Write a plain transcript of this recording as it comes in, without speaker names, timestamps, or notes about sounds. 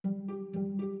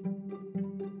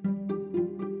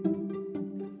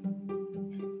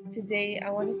Today, I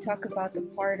want to talk about the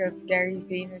part of Gary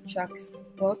Vaynerchuk's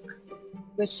book,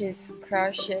 which is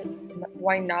Crush It,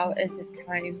 Why Now is the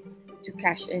Time to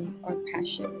Cash In on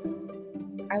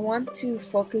Passion. I want to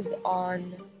focus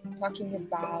on talking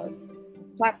about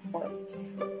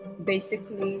platforms,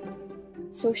 basically,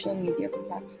 social media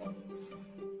platforms.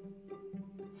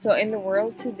 So, in the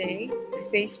world today,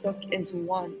 Facebook is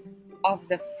one of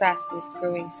the fastest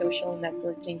growing social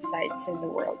networking sites in the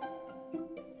world.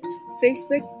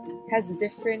 Facebook has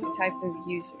different type of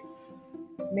users,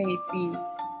 may it be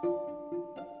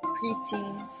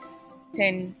preteens,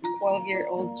 10,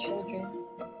 12-year-old children,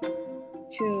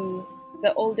 to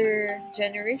the older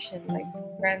generation like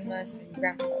grandmas and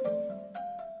grandpas.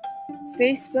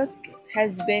 Facebook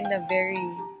has been a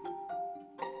very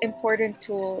important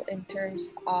tool in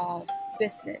terms of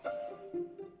business.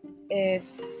 If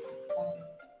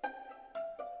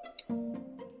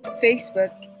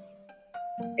Facebook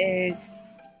is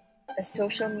a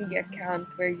social media account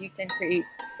where you can create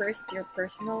first your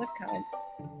personal account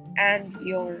and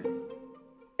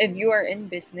if you are in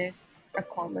business, a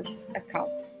commerce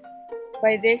account.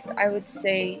 By this, I would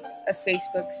say a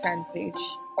Facebook fan page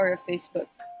or a Facebook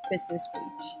business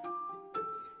page.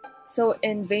 So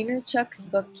in Vaynerchuk's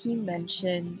book, he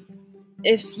mentioned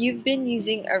if you've been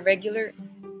using a regular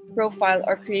profile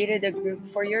or created a group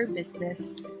for your business,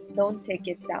 don't take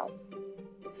it down.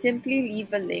 Simply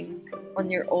leave a link on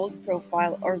your old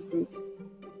profile or group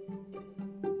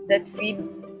that feed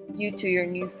you to your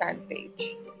new fan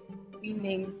page.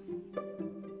 Meaning,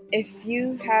 if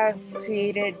you have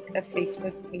created a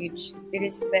Facebook page, it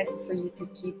is best for you to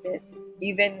keep it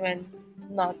even when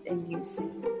not in use.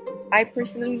 I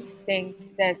personally think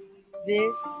that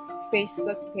this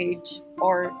Facebook page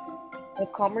or the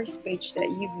commerce page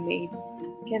that you've made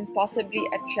can possibly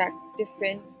attract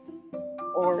different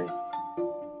or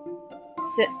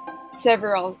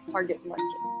several target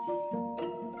markets.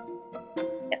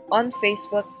 On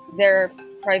Facebook, there are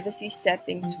privacy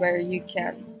settings where you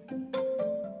can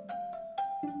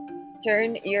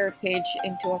turn your page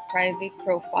into a private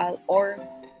profile or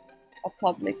a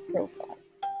public profile.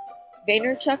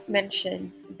 Vaynerchuk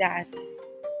mentioned that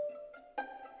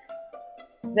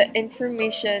the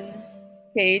information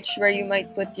page where you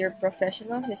might put your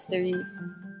professional history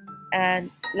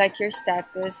and like your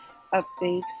status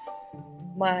updates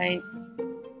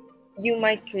you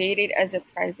might create it as a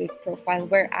private profile,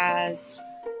 whereas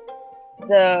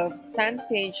the fan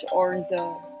page or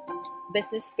the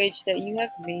business page that you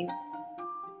have made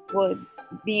would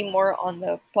be more on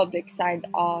the public side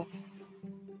of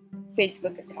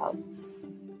Facebook accounts.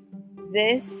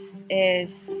 This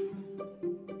is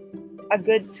a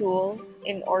good tool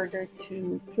in order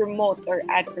to promote or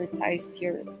advertise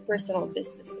your personal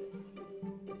businesses.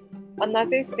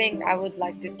 Another thing I would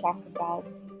like to talk about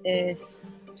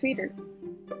is Twitter.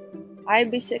 I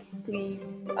basically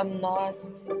am not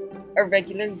a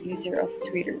regular user of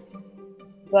Twitter,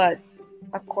 but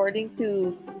according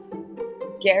to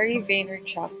Gary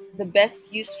Vaynerchuk, the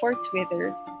best use for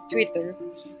Twitter,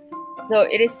 though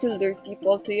it is to lure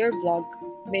people to your blog,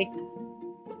 make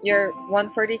your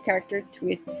 140 character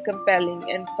tweets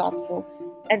compelling and thoughtful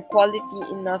and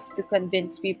quality enough to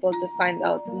convince people to find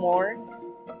out more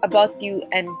about you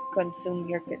and consume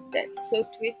your content. So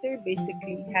Twitter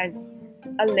basically has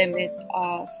a limit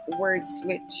of words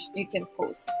which you can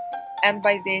post. And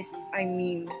by this, I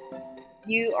mean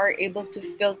you are able to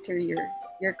filter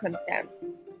your content.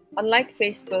 Unlike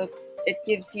Facebook, it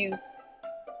gives you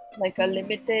like a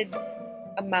limited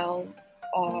amount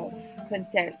of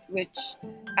content, which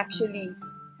actually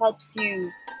helps you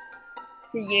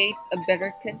create a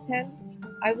better content.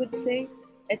 I would say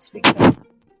it's because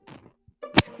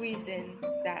squeeze in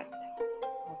that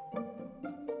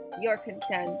your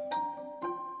content,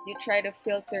 you try to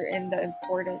filter in the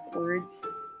important words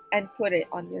and put it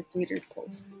on your Twitter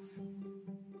posts.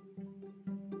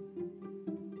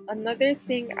 Another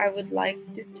thing I would like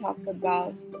to talk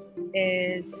about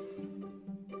is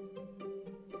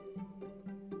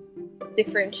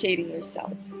differentiating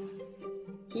yourself.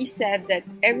 He said that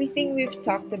everything we've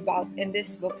talked about in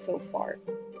this book so far,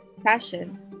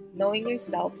 passion, knowing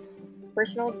yourself,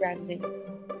 personal branding,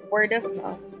 word of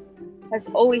mouth, has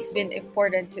always been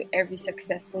important to every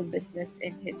successful business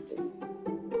in history.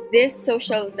 These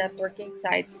social networking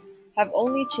sites have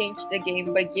only changed the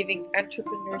game by giving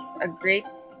entrepreneurs a great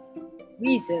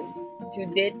reason to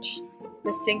ditch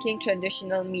the sinking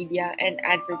traditional media and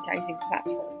advertising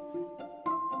platforms.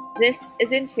 This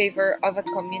is in favor of a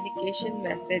communication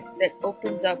method that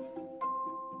opens up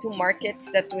to markets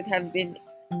that would have been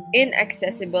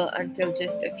inaccessible until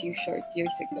just a few short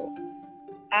years ago.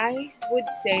 I would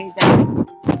say that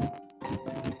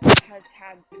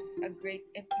had a great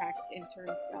impact in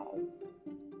terms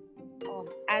of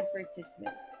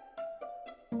advertisement,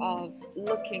 of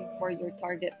looking for your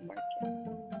target market.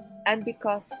 And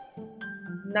because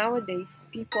nowadays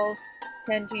people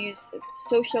tend to use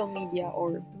social media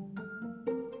or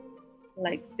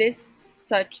like this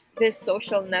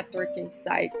social networking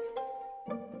sites,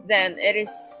 then it is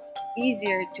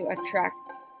easier to attract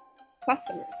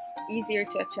customers, easier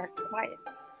to attract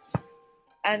clients.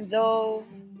 And though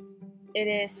it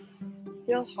is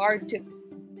still hard to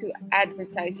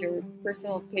advertise your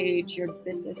personal page, your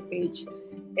business page,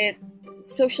 it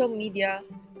social media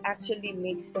actually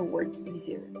makes the work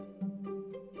easier.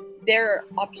 There are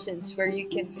options where you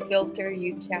can filter,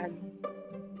 you can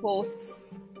post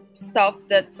stuff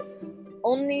that's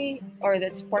only or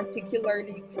that's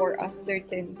particularly for a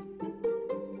certain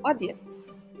audience.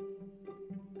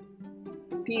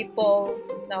 People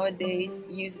nowadays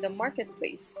use the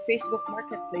marketplace, Facebook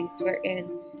Marketplace, wherein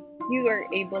you are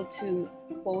able to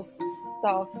post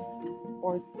stuff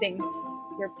or things,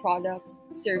 your product,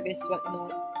 service,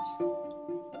 whatnot,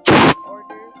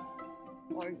 order,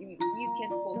 or you can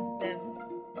post them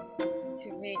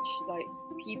to reach like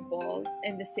people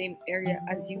in the same area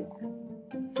as you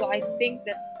are. So I think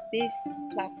that these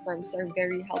platforms are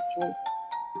very helpful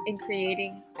in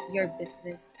creating your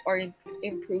business or in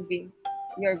improving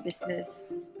your business,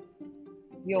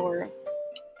 your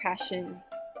passion,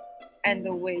 and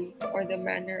the way or the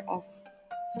manner of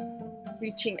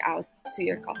reaching out to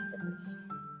your customers.